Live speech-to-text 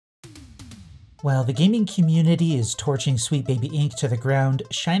While the gaming community is torching Sweet Baby Inc. to the ground,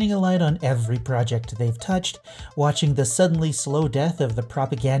 shining a light on every project they've touched, watching the suddenly slow death of the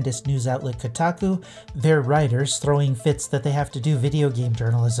propagandist news outlet Kotaku, their writers throwing fits that they have to do video game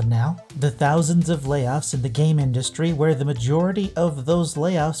journalism now, the thousands of layoffs in the game industry where the majority of those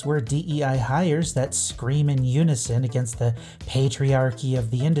layoffs were DEI hires that scream in unison against the patriarchy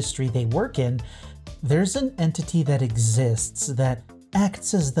of the industry they work in, there's an entity that exists that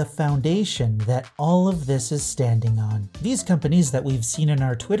acts as the foundation that all of this is standing on. These companies that we've seen in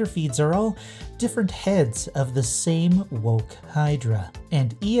our Twitter feeds are all different heads of the same woke Hydra,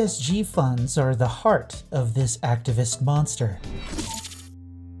 and ESG funds are the heart of this activist monster.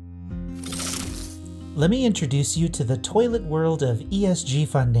 Let me introduce you to the toilet world of ESG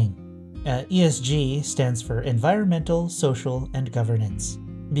funding. ESG stands for Environmental, Social, and Governance.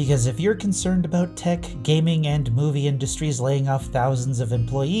 Because if you're concerned about tech, gaming, and movie industries laying off thousands of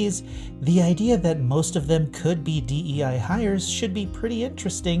employees, the idea that most of them could be DEI hires should be pretty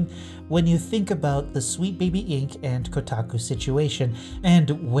interesting when you think about the Sweet Baby Inc. and Kotaku situation,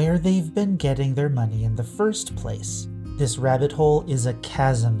 and where they've been getting their money in the first place. This rabbit hole is a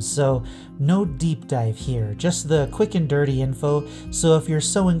chasm, so no deep dive here, just the quick and dirty info, so if you're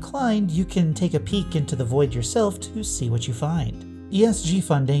so inclined, you can take a peek into the void yourself to see what you find. ESG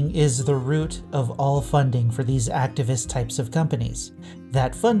funding is the root of all funding for these activist types of companies.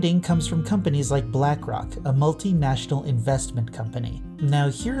 That funding comes from companies like BlackRock, a multinational investment company. Now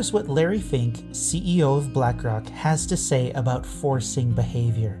here's what Larry Fink, CEO of BlackRock, has to say about forcing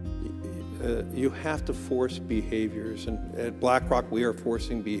behavior. You have to force behaviors, and at BlackRock we are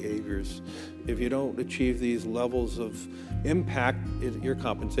forcing behaviors. If you don't achieve these levels of impact, your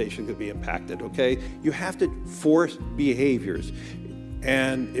compensation could be impacted, okay? You have to force behaviors.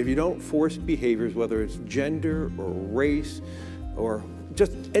 And if you don't force behaviors, whether it's gender or race or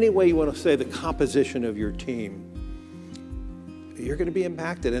just any way you want to say the composition of your team, you're going to be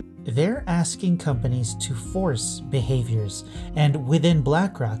impacted. They're asking companies to force behaviors, and within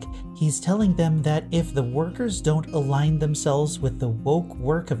BlackRock, he's telling them that if the workers don't align themselves with the woke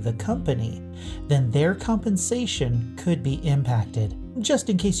work of the company, then their compensation could be impacted. Just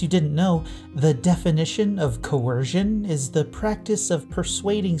in case you didn't know, the definition of coercion is the practice of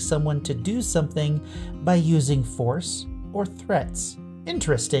persuading someone to do something by using force or threats.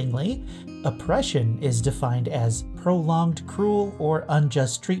 Interestingly, oppression is defined as prolonged cruel or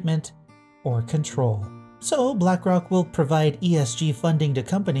unjust treatment or control. So BlackRock will provide ESG funding to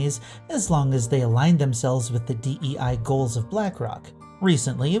companies as long as they align themselves with the DEI goals of BlackRock.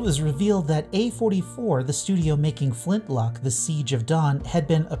 Recently, it was revealed that A44, the studio making Flintlock: The Siege of Dawn, had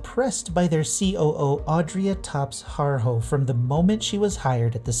been oppressed by their COO Audrey Topps Harjo from the moment she was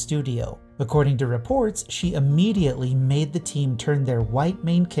hired at the studio. According to reports, she immediately made the team turn their white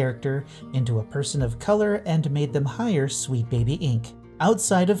main character into a person of color and made them hire Sweet Baby Inc.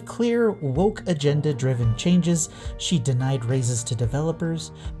 Outside of clear, woke agenda-driven changes, she denied raises to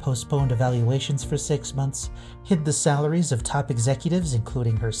developers, postponed evaluations for 6 months, hid the salaries of top executives,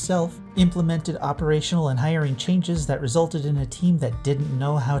 including herself, implemented operational and hiring changes that resulted in a team that didn't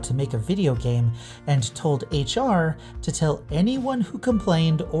know how to make a video game, and told HR to tell anyone who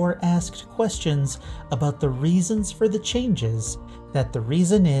complained or asked questions about the reasons for the changes that the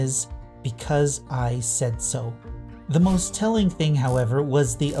reason is because I said so. The most telling thing, however,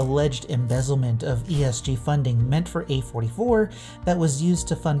 was the alleged embezzlement of ESG funding meant for A44 that was used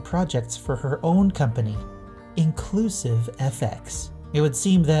to fund projects for her own company, Inclusive FX. It would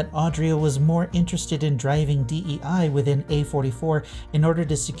seem that Audrey was more interested in driving DEI within A44 in order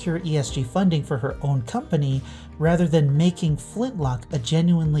to secure ESG funding for her own company, rather than making Flintlock a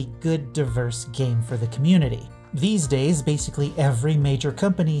genuinely good, diverse game for the community. These days, basically every major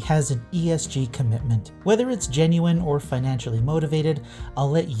company has an ESG commitment. Whether it's genuine or financially motivated,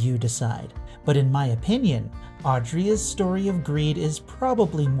 I'll let you decide. But in my opinion, Audrey's story of greed is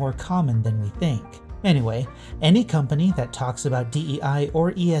probably more common than we think. Anyway, any company that talks about DEI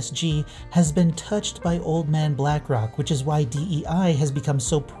or ESG has been touched by old man BlackRock, which is why DEI has become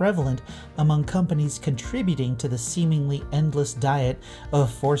so prevalent among companies contributing to the seemingly endless diet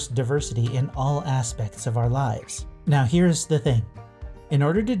of forced diversity in all aspects of our lives. Now here's the thing. In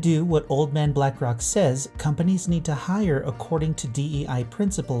order to do what old man BlackRock says, companies need to hire according to DEI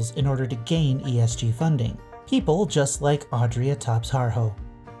principles in order to gain ESG funding. People just like Audrey Topps Harjo.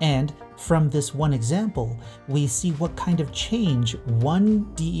 And from this one example, we see what kind of change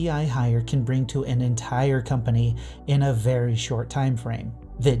one DEI hire can bring to an entire company in a very short time frame.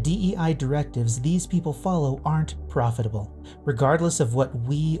 The DEI directives these people follow aren't profitable. Regardless of what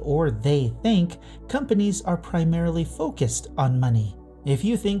we or they think, companies are primarily focused on money. If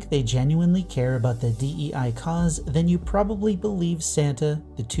you think they genuinely care about the DEI cause, then you probably believe Santa,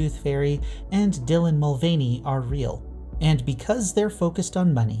 the Tooth Fairy, and Dylan Mulvaney are real. And because they're focused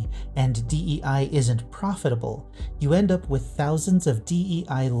on money and DEI isn't profitable, you end up with thousands of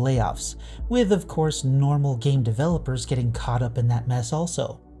DEI layoffs, with of course normal game developers getting caught up in that mess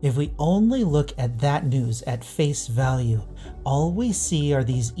also. If we only look at that news at face value, all we see are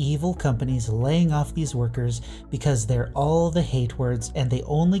these evil companies laying off these workers because they're all the hate words and they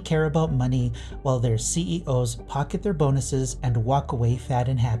only care about money while their CEOs pocket their bonuses and walk away fat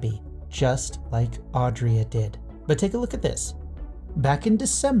and happy, just like Audrea did. But take a look at this. Back in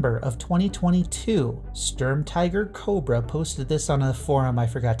December of 2022, Sturm Tiger Cobra posted this on a forum I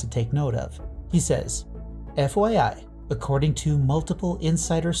forgot to take note of. He says, FYI, according to multiple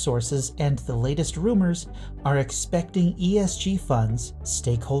insider sources and the latest rumors, are expecting ESG funds,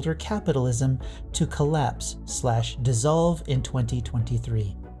 stakeholder capitalism, to collapse/dissolve in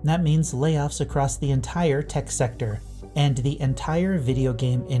 2023. That means layoffs across the entire tech sector and the entire video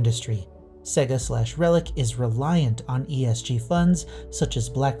game industry. Sega/Relic is reliant on ESG funds such as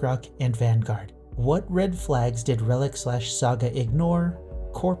BlackRock and Vanguard. What red flags did Relic/Saga ignore?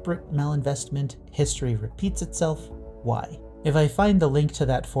 Corporate malinvestment, history repeats itself. Why? If I find the link to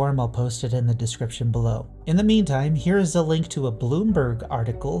that forum, I'll post it in the description below. In the meantime, here is a link to a Bloomberg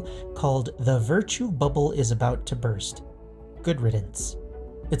article called "The Virtue Bubble is About to Burst." Good riddance.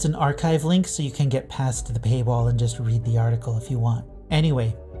 It's an archive link, so you can get past the paywall and just read the article if you want.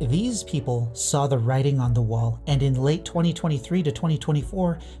 Anyway, these people saw the writing on the wall, and in late 2023 to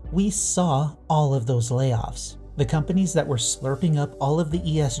 2024, we saw all of those layoffs. The companies that were slurping up all of the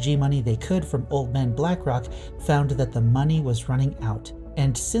ESG money they could from old man BlackRock found that the money was running out.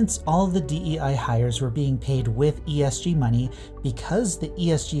 And since all the DEI hires were being paid with ESG money, because the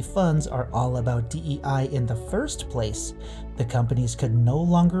ESG funds are all about DEI in the first place, the companies could no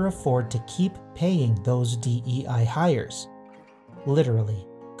longer afford to keep paying those DEI hires. Literally.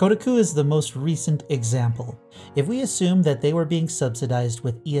 Kotaku is the most recent example. If we assume that they were being subsidized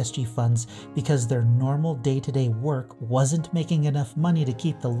with ESG funds because their normal day-to-day work wasn't making enough money to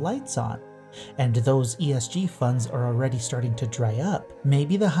keep the lights on, and those ESG funds are already starting to dry up,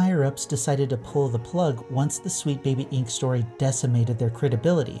 maybe the higher-ups decided to pull the plug once the Sweet Baby Inc. story decimated their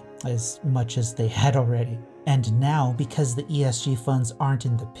credibility, as much as they had already. And now, because the ESG funds aren't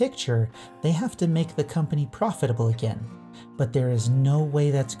in the picture, they have to make the company profitable again. But there is no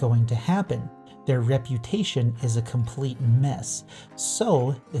way that's going to happen. Their reputation is a complete mess,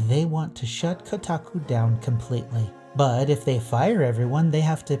 so they want to shut Kotaku down completely. But if they fire everyone, they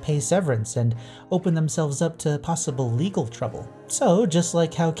have to pay severance and open themselves up to possible legal trouble. So just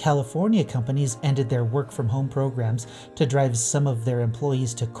like how California companies ended their work-from-home programs to drive some of their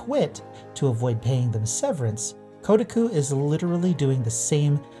employees to quit to avoid paying them severance, Kotaku is literally doing the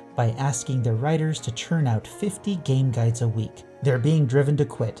same by asking their writers to churn out 50 game guides a week. They're being driven to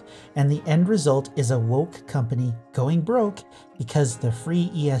quit, and the end result is a woke company going broke because the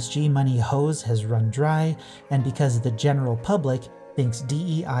free ESG money hose has run dry and because the general public thinks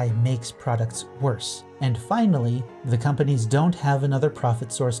DEI makes products worse. And finally, the companies don't have another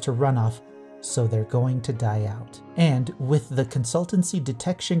profit source to run off, so they're going to die out. And with the consultancy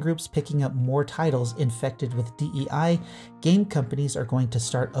detection groups picking up more titles infected with DEI, game companies are going to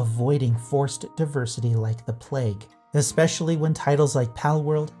start avoiding forced diversity like the plague. Especially when titles like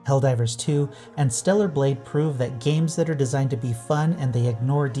Palworld, Helldivers 2, and Stellar Blade prove that games that are designed to be fun and they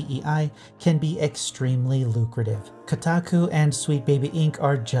ignore DEI can be extremely lucrative. Kotaku and Sweet Baby Inc.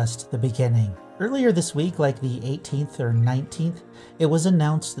 are just the beginning. Earlier this week, like the 18th or 19th, it was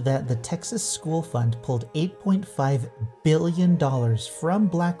announced that the Texas School Fund pulled $8.5 billion from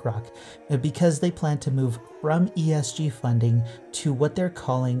BlackRock because they plan to move from ESG funding to what they're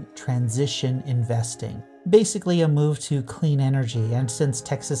calling transition investing. Basically a move to clean energy, and since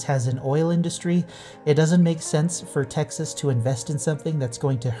Texas has an oil industry, it doesn't make sense for Texas to invest in something that's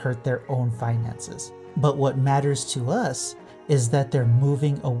going to hurt their own finances. But what matters to us is that they're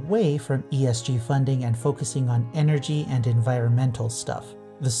moving away from ESG funding and focusing on energy and environmental stuff.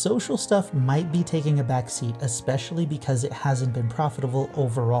 The social stuff might be taking a backseat, especially because it hasn't been profitable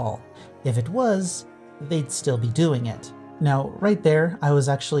overall. If it was, they'd still be doing it. Now, right there, I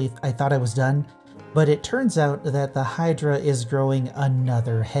thought I was done, but it turns out that the Hydra is growing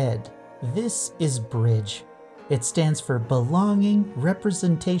another head. This is Bridge. It stands for belonging,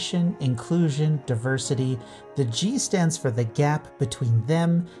 representation, inclusion, diversity. The G stands for the gap between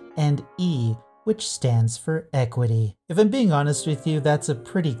them, and E, which stands for equity. If I'm being honest with you, that's a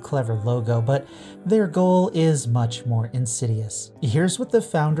pretty clever logo, but their goal is much more insidious. Here's what the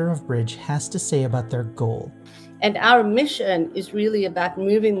founder of Bridge has to say about their goal. And our mission is really about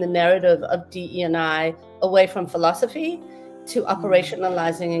moving the narrative of DE&I away from philosophy to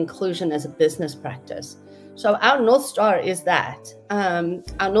operationalizing inclusion as a business practice. So our North Star is that.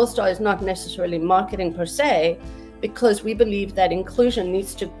 Our North Star is not necessarily marketing per se, because we believe that inclusion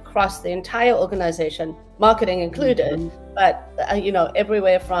needs to cross the entire organization, marketing included, but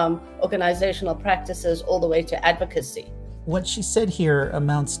everywhere from organizational practices all the way to advocacy. What she said here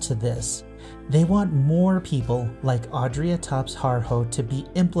amounts to this. They want more people like Audrey Tops Harho to be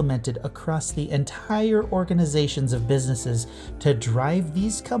implemented across the entire organizations of businesses to drive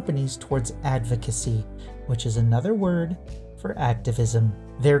these companies towards advocacy, which is another word for activism.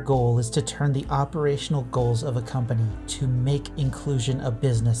 Their goal is to turn the operational goals of a company to make inclusion a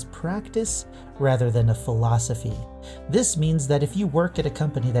business practice rather than a philosophy. This means that if you work at a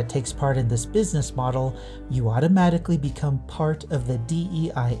company that takes part in this business model, you automatically become part of the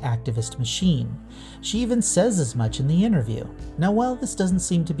DEI activist machine. She even says as much in the interview. Now, while this doesn't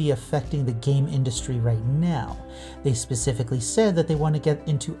seem to be affecting the game industry right now, they specifically said that they want to get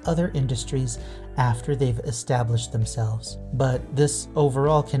into other industries after they've established themselves. But this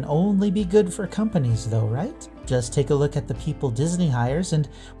overall can only be good for companies though, right? Just take a look at the people Disney hires and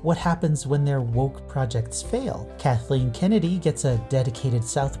what happens when their woke projects fail. Kathleen Kennedy gets a dedicated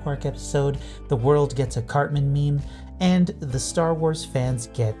South Park episode, the world gets a Cartman meme, and the Star Wars fans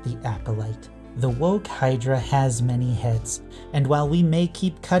get the Acolyte. The woke Hydra has many heads, and while we may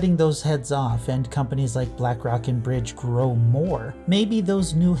keep cutting those heads off and companies like BlackRock and Bridge grow more, maybe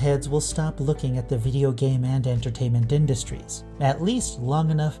those new heads will stop looking at the video game and entertainment industries, at least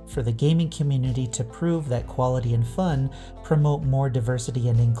long enough for the gaming community to prove that quality and fun promote more diversity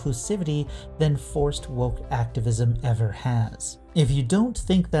and inclusivity than forced woke activism ever has. If you don't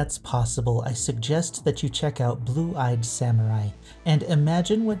think that's possible, I suggest that you check out Blue-Eyed Samurai and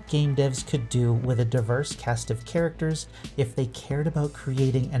imagine what game devs could do with a diverse cast of characters if they cared about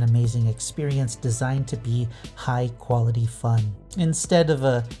creating an amazing experience designed to be high-quality fun, instead of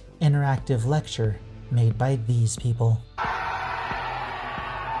an interactive lecture made by these people.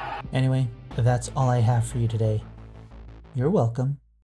 Anyway, that's all I have for you today. You're welcome.